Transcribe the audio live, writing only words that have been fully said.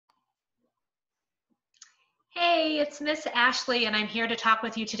Hey, it's Miss Ashley, and I'm here to talk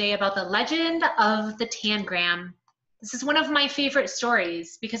with you today about the legend of the Tangram. This is one of my favorite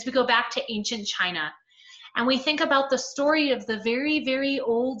stories because we go back to ancient China and we think about the story of the very, very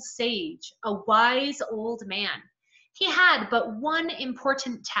old sage, a wise old man. He had but one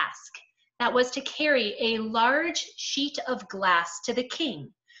important task, that was to carry a large sheet of glass to the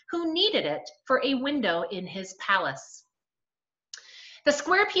king, who needed it for a window in his palace. The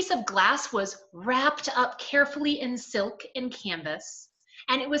square piece of glass was wrapped up carefully in silk and canvas,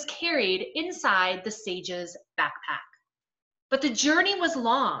 and it was carried inside the sage's backpack. But the journey was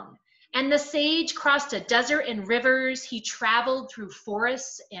long, and the sage crossed a desert and rivers. He traveled through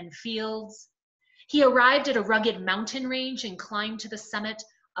forests and fields. He arrived at a rugged mountain range and climbed to the summit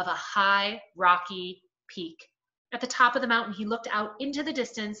of a high, rocky peak. At the top of the mountain, he looked out into the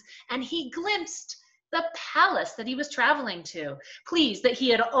distance and he glimpsed the palace that he was traveling to. Pleased that he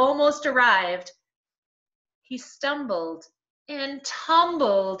had almost arrived, he stumbled and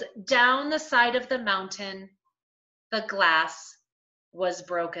tumbled down the side of the mountain. The glass was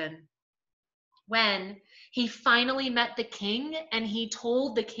broken. When he finally met the king and he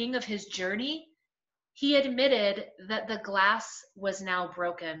told the king of his journey, he admitted that the glass was now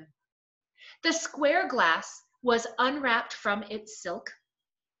broken. The square glass was unwrapped from its silk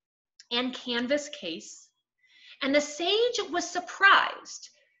and canvas case, and the sage was surprised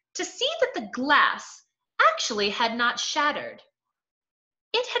to see that the glass actually had not shattered.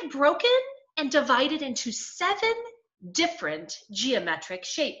 It had broken and divided into 7 different geometric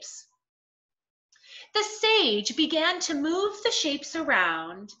shapes. The sage began to move the shapes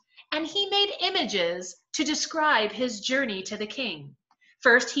around, and he made images to describe his journey to the king.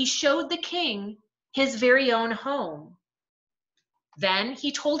 First, he showed the king his very own home. Then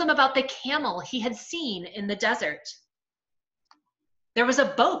he told him about the camel he had seen in the desert. There was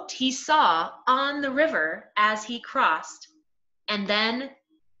a boat he saw on the river as he crossed. And then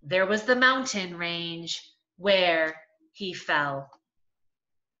there was the mountain range where he fell.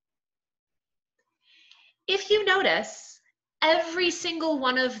 If you notice, every single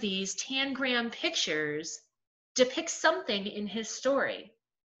one of these Tangram pictures depicts something in his story.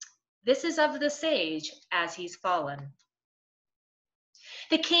 This is of the sage as he's fallen.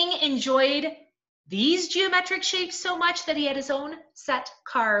 The king enjoyed these geometric shapes so much that he had his own set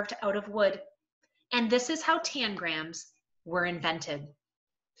carved out of wood. And this is how tangrams were invented.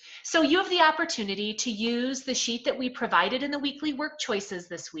 So you have the opportunity to use the sheet that we provided in the weekly work choices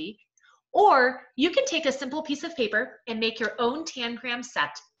this week, or you can take a simple piece of paper and make your own tangram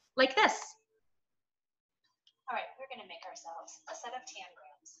set like this. All right, we're going to make ourselves a set of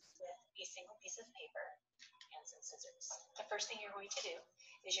tangrams with a single piece of paper and some scissors. The first thing you're going to do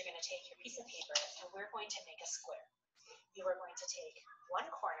is you're going to take your piece of paper and we're going to make a square. You are going to take one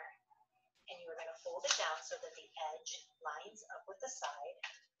corner and you are going to fold it down so that the edge lines up with the side.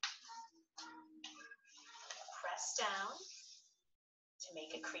 Press down to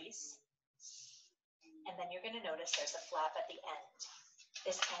make a crease. And then you're going to notice there's a flap at the end.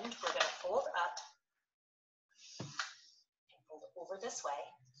 This end we're going to fold up and fold it over this way.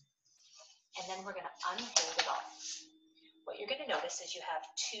 And then we're going to unfold it all. What you're going to notice is you have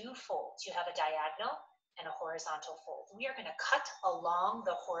 2 folds. You have a diagonal and a horizontal fold. We are going to cut along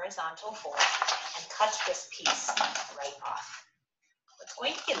the horizontal fold and cut this piece right off. What's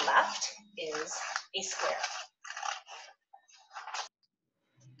going to be left is a square.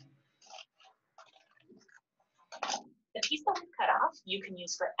 The piece that we've cut off, you can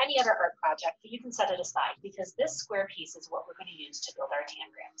use for any other art project, but you can set it aside because this square piece is what we're going to use to build our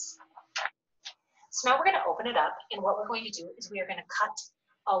tangrams. So now we're going to open it up, and what we're going to do is we are going to cut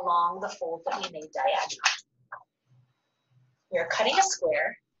along the fold that we made diagonal. We are cutting a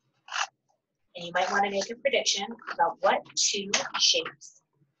square, and you might want to make a prediction about what 2 shapes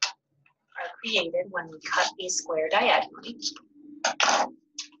are created when we cut a square diagonally.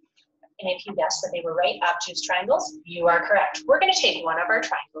 And if you guessed that they were right, obtuse triangles, you are correct. We're going to take one of our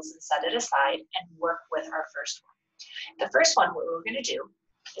triangles and set it aside and work with our first one. The first one, what we're going to do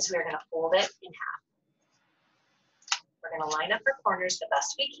is we're going to fold it in half. We're going to line up our corners the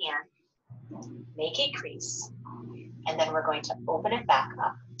best we can, make a crease, and then we're going to open it back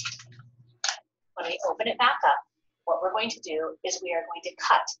up. When we open it back up, what we're going to do is we are going to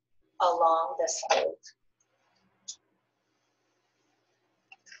cut along this fold.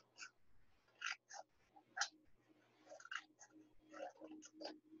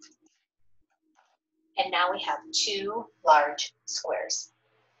 And now we have 2 large squares.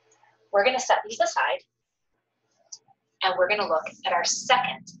 We're going to set these aside, and we're going to look at our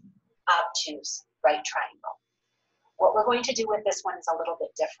second obtuse right triangle. What we're going to do with this one is a little bit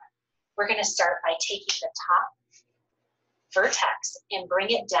different. We're going to start by taking the top vertex and bring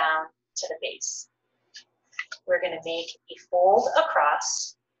it down to the base. We're going to make a fold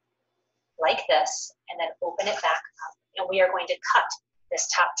across like this and then open it back up. And we are going to cut this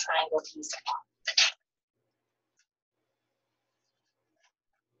top triangle piece off.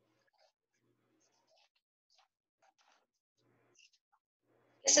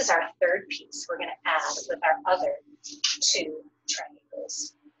 This is our third piece we're going to add with our other two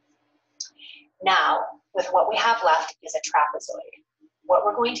triangles. Now, with what we have left is a trapezoid. What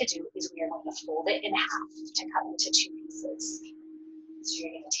we're going to do is we are going to fold it in half to cut into two pieces. So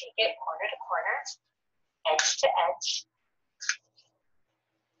you're going to take it corner to corner, edge to edge,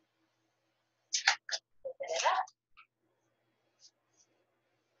 open it up,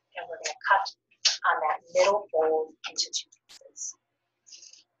 and we're going to cut on that middle fold into two pieces.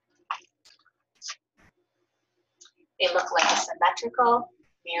 They look like a symmetrical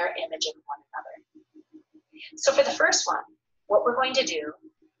mirror image of one another. So for the first one, what we're going to do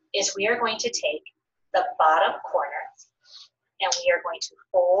is we are going to take the bottom corner and we are going to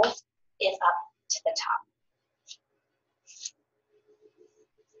fold it up to the top.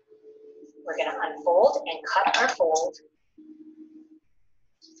 We're going to unfold and cut our fold.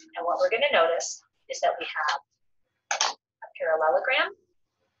 And what we're going to notice is that we have a parallelogram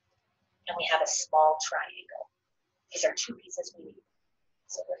and we have a small triangle. These are two pieces we need.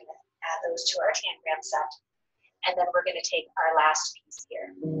 So we're going to add those to our tangram set. And then we're going to take our last piece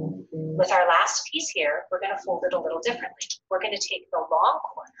here. With our last piece here, we're going to fold it a little differently. We're going to take the long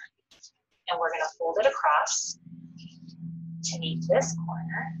corner and we're going to fold it across to meet this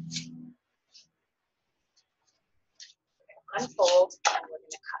corner. We're going to unfold and we're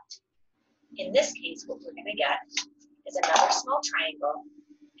going to cut. In this case, what we're going to get is another small triangle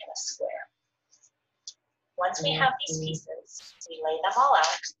and a square. Once we have these pieces, we lay them all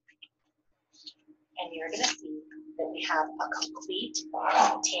out, and you're going to see that we have a complete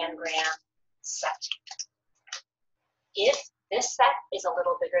tangram set. If this set is a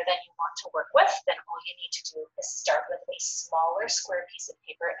little bigger than you want to work with, then all you need to do is start with a smaller square piece of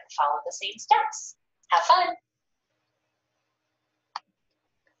paper and follow the same steps. Have fun!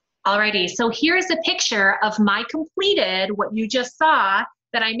 Alrighty, so here's a picture of my completed, what you just saw,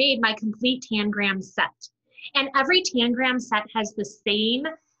 that I made my complete tangram set. And every tangram set has the same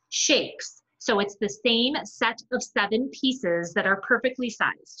shapes. So it's the same set of 7 pieces that are perfectly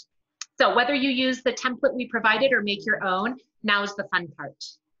sized. So whether you use the template we provided or make your own, now's the fun part.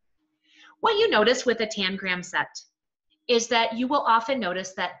 What you notice with a tangram set is that you will often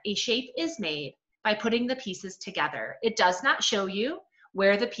notice that a shape is made by putting the pieces together. It does not show you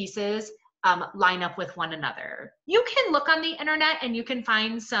where the pieces line up with one another. You can look on the internet and you can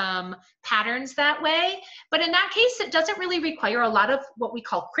find some patterns that way, but in that case, it doesn't really require a lot of what we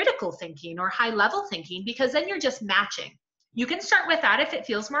call critical thinking or high level thinking, because then you're just matching. You can start with that if it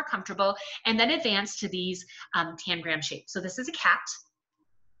feels more comfortable and then advance to these tangram shapes. So this is a cat.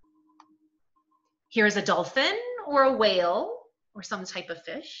 Here's a dolphin or a whale or some type of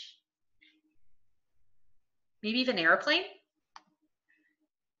fish. Maybe even an airplane.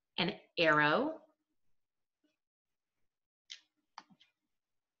 An arrow,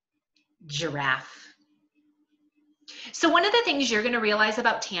 giraffe. So one of the things you're going to realize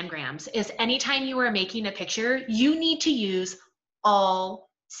about tangrams is anytime you are making a picture, you need to use all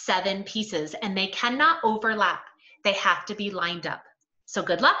 7 pieces and they cannot overlap. They have to be lined up. So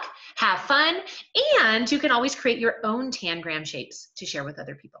good luck, have fun, and you can always create your own tangram shapes to share with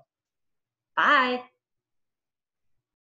other people. Bye.